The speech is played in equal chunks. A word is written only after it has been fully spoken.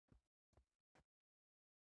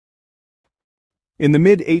In the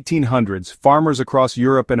mid-1800s, farmers across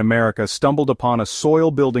Europe and America stumbled upon a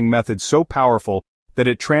soil-building method so powerful that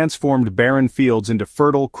it transformed barren fields into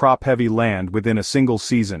fertile, crop-heavy land within a single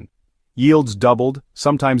season. Yields doubled,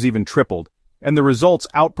 sometimes even tripled, and the results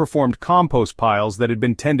outperformed compost piles that had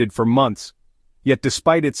been tended for months. Yet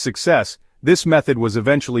despite its success, this method was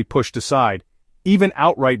eventually pushed aside, even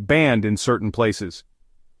outright banned in certain places.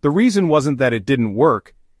 The reason wasn't that it didn't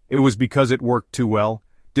work, it was because it worked too well,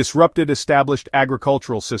 disrupted established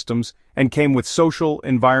agricultural systems, and came with social,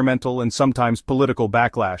 environmental, and sometimes political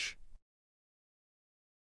backlash.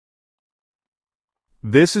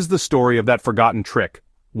 This is the story of that forgotten trick,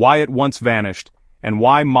 why it once vanished, and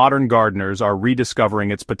why modern gardeners are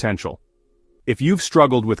rediscovering its potential. If you've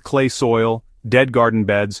struggled with clay soil, dead garden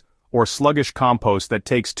beds, or sluggish compost that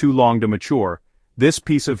takes too long to mature, this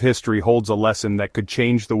piece of history holds a lesson that could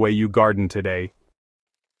change the way you garden today.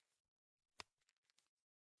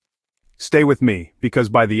 Stay with me, because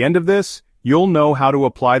by the end of this, you'll know how to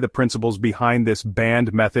apply the principles behind this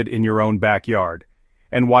banned method in your own backyard,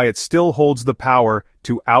 and why it still holds the power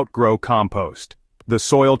to outgrow compost. The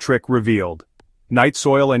soil trick revealed. Night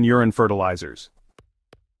soil and urine fertilizers.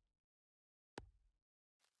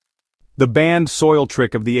 The banned soil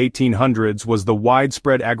trick of the 1800s was the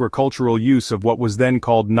widespread agricultural use of what was then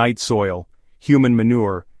called night soil, human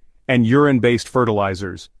manure, and urine-based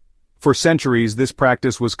fertilizers. For centuries, this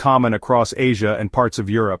practice was common across Asia and parts of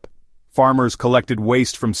Europe. Farmers collected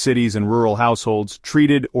waste from cities and rural households,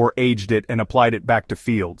 treated or aged it, and applied it back to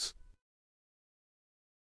fields.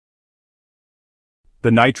 The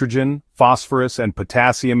nitrogen, phosphorus, and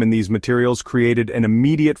potassium in these materials created an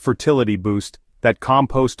immediate fertility boost that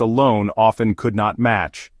compost alone often could not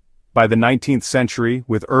match. By the 19th century,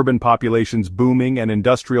 with urban populations booming and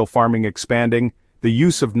industrial farming expanding, the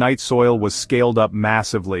use of night soil was scaled up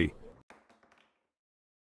massively.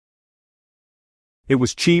 It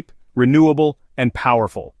was cheap, renewable, and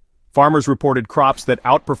powerful. Farmers reported crops that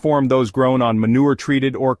outperformed those grown on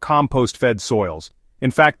manure-treated or compost-fed soils. In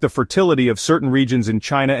fact, the fertility of certain regions in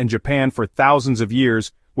China and Japan for thousands of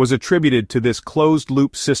years was attributed to this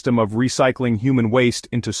closed-loop system of recycling human waste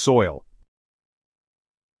into soil.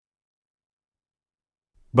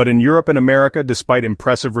 But in Europe and America, despite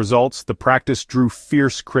impressive results, the practice drew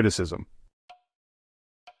fierce criticism.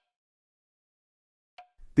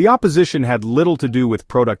 The opposition had little to do with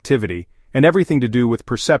productivity, and everything to do with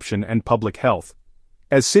perception and public health.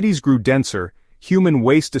 As cities grew denser, human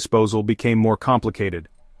waste disposal became more complicated.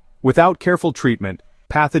 Without careful treatment,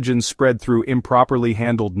 pathogens spread through improperly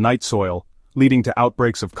handled night soil, leading to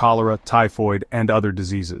outbreaks of cholera, typhoid, and other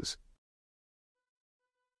diseases.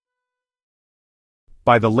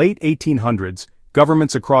 By the late 1800s,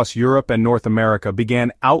 governments across Europe and North America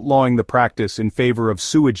began outlawing the practice in favor of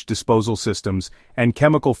sewage disposal systems and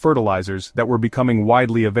chemical fertilizers that were becoming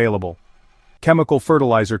widely available. Chemical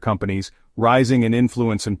fertilizer companies, rising in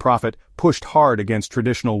influence and profit, pushed hard against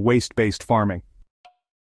traditional waste-based farming.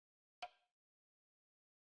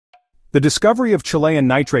 The discovery of Chilean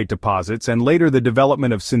nitrate deposits and later the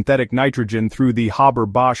development of synthetic nitrogen through the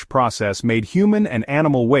Haber-Bosch process made human and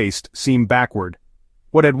animal waste seem backward.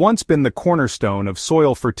 What had once been the cornerstone of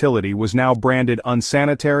soil fertility was now branded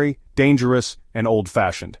unsanitary, dangerous, and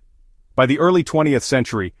old-fashioned. By the early 20th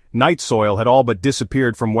century, night soil had all but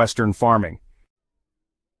disappeared from Western farming.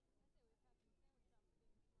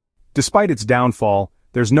 Despite its downfall,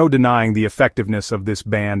 there's no denying the effectiveness of this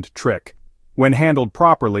banned trick. When handled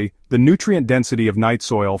properly, the nutrient density of night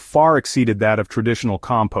soil far exceeded that of traditional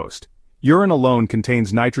compost. Urine alone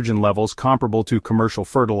contains nitrogen levels comparable to commercial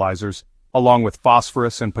fertilizers, along with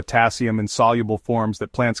phosphorus and potassium in soluble forms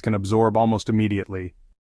that plants can absorb almost immediately.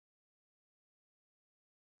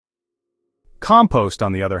 Compost,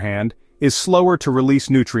 on the other hand, is slower to release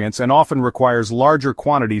nutrients and often requires larger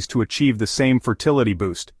quantities to achieve the same fertility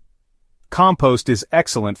boost. Compost is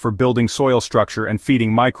excellent for building soil structure and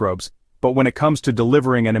feeding microbes, but when it comes to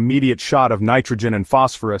delivering an immediate shot of nitrogen and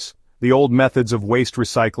phosphorus, the old methods of waste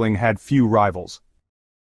recycling had few rivals.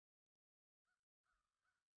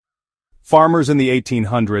 Farmers in the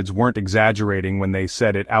 1800s weren't exaggerating when they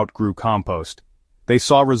said it outgrew compost. They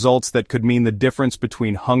saw results that could mean the difference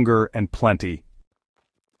between hunger and plenty.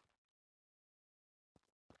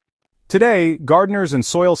 Today, gardeners and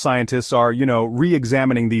soil scientists are,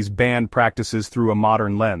 re-examining these banned practices through a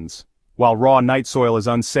modern lens. While raw night soil is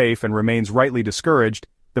unsafe and remains rightly discouraged,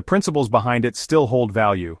 the principles behind it still hold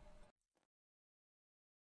value.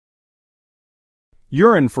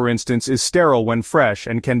 Urine, for instance, is sterile when fresh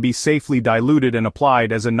and can be safely diluted and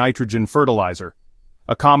applied as a nitrogen fertilizer.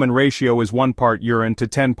 A common ratio is 1 part urine to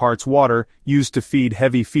 10 parts water used to feed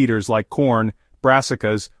heavy feeders like corn,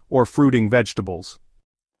 brassicas, or fruiting vegetables.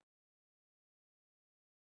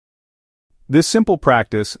 This simple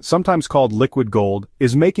practice, sometimes called liquid gold,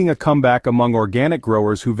 is making a comeback among organic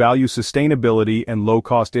growers who value sustainability and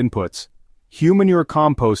low-cost inputs. Humanure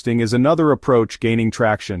composting is another approach gaining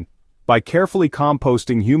traction. By carefully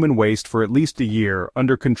composting human waste for at least a year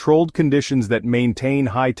under controlled conditions that maintain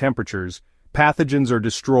high temperatures, pathogens are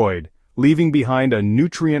destroyed, leaving behind a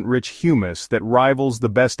nutrient-rich humus that rivals the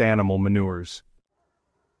best animal manures.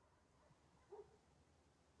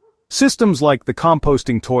 Systems like the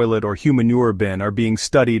composting toilet or humanure bin are being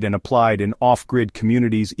studied and applied in off-grid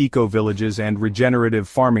communities, eco-villages, and regenerative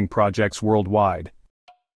farming projects worldwide.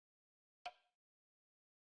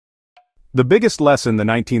 The biggest lesson the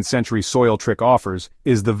 19th century soil trick offers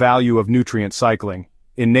is the value of nutrient cycling.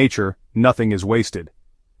 In nature, nothing is wasted.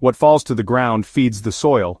 What falls to the ground feeds the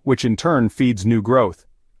soil, which in turn feeds new growth.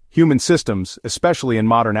 Human systems, especially in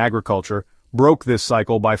modern agriculture, broke this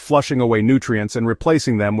cycle by flushing away nutrients and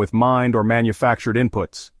replacing them with mined or manufactured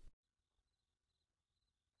inputs.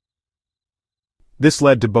 This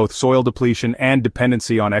led to both soil depletion and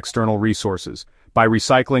dependency on external resources. By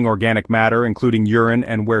recycling organic matter, including urine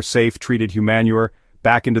and where safe treated humanure,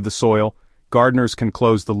 back into the soil, gardeners can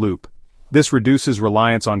close the loop. This reduces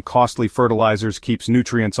reliance on costly fertilizers, keeps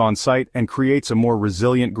nutrients on site, and creates a more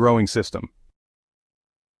resilient growing system.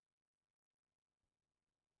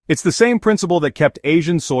 It's the same principle that kept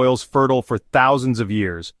Asian soils fertile for thousands of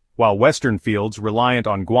years, while Western fields, reliant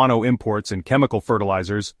on guano imports and chemical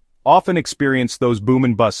fertilizers, often experience those boom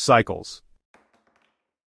and bust cycles.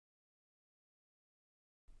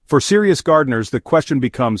 For serious gardeners, the question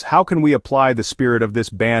becomes, how can we apply the spirit of this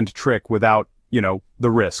banned trick without,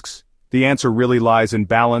 the risks? The answer really lies in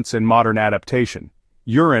balance and modern adaptation.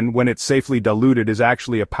 Urine, when it's safely diluted, is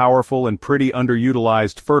actually a powerful and pretty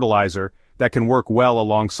underutilized fertilizer that can work well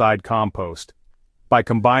alongside compost. By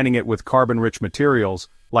combining it with carbon-rich materials,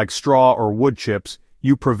 like straw or wood chips,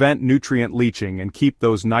 you prevent nutrient leaching and keep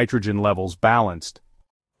those nitrogen levels balanced.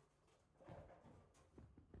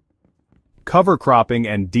 Cover cropping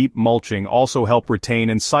and deep mulching also help retain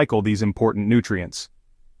and cycle these important nutrients.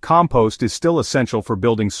 Compost is still essential for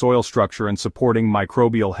building soil structure and supporting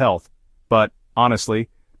microbial health, but, honestly,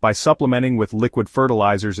 by supplementing with liquid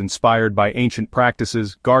fertilizers inspired by ancient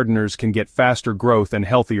practices, gardeners can get faster growth and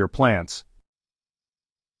healthier plants.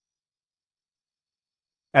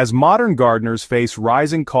 As modern gardeners face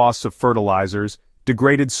rising costs of fertilizers,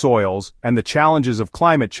 degraded soils, and the challenges of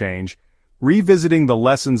climate change, revisiting the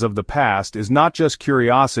lessons of the past is not just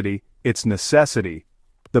curiosity, it's necessity.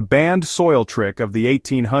 The banned soil trick of the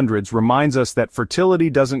 1800s reminds us that fertility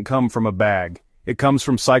doesn't come from a bag. It comes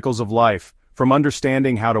from cycles of life, from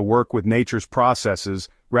understanding how to work with nature's processes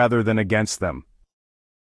rather than against them.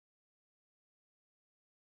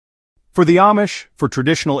 For the Amish, for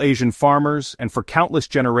traditional Asian farmers, and for countless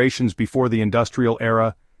generations before the industrial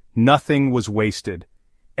era, nothing was wasted.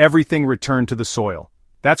 Everything returned to the soil.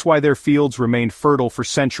 That's why their fields remained fertile for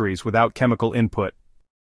centuries without chemical input.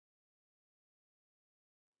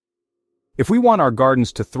 If we want our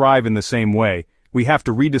gardens to thrive in the same way, we have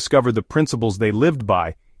to rediscover the principles they lived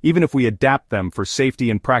by, even if we adapt them for safety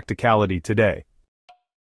and practicality today.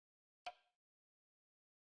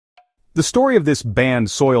 The story of this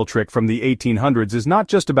banned soil trick from the 1800s is not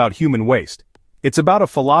just about human waste. It's about a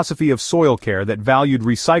philosophy of soil care that valued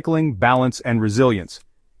recycling, balance, and resilience.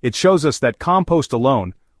 It shows us that compost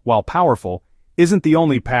alone, while powerful, isn't the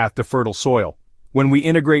only path to fertile soil. When we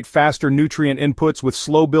integrate faster nutrient inputs with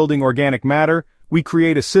slow-building organic matter, we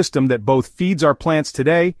create a system that both feeds our plants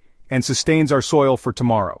today and sustains our soil for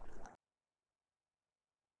tomorrow.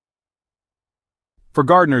 For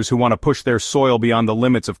gardeners who want to push their soil beyond the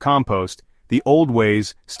limits of compost, the old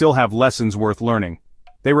ways still have lessons worth learning.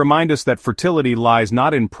 They remind us that fertility lies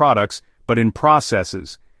not in products, but in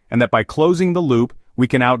processes, and that by closing the loop, we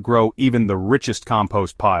can outgrow even the richest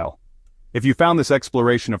compost pile. If you found this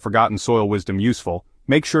exploration of forgotten soil wisdom useful,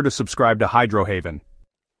 make sure to subscribe to Hydrohaven.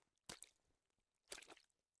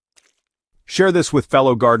 Share this with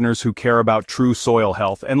fellow gardeners who care about true soil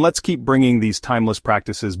health, and let's keep bringing these timeless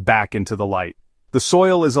practices back into the light. The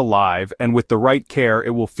soil is alive, and with the right care it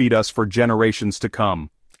will feed us for generations to come.